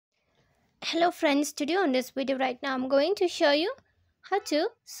Hello friends, today on this video right now I'm going to show you how to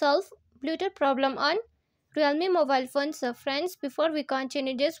solve Bluetooth problem on Realme mobile phone. So friends, before we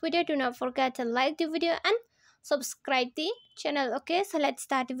continue this video, do not forget to like the video and subscribe the channel. Okay, so let's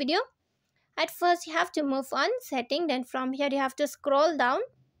start the video. At first you have to move on setting, then from here you have to scroll down.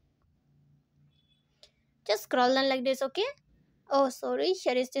 Just scroll down like this, okay? Oh sorry,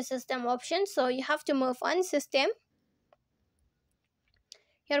 here is the system option. So you have to move on system.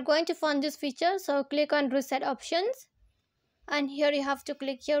 You're going to find this feature, so click on reset options. And here you have to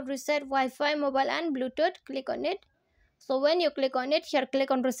click here reset Wi-Fi, mobile and Bluetooth. Click on it. So when you click on it, here click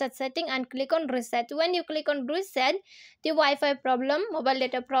on reset setting and click on reset. When you click on reset, the Wi-Fi problem, mobile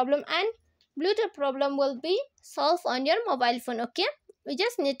data problem and Bluetooth problem will be solved on your mobile phone. Okay, we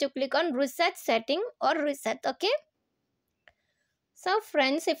just need to click on reset setting or reset. Okay, so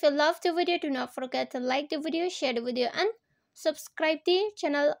friends, if you love the video, do not forget to like the video, share the video and subscribe the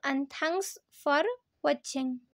channel, and thanks for watching.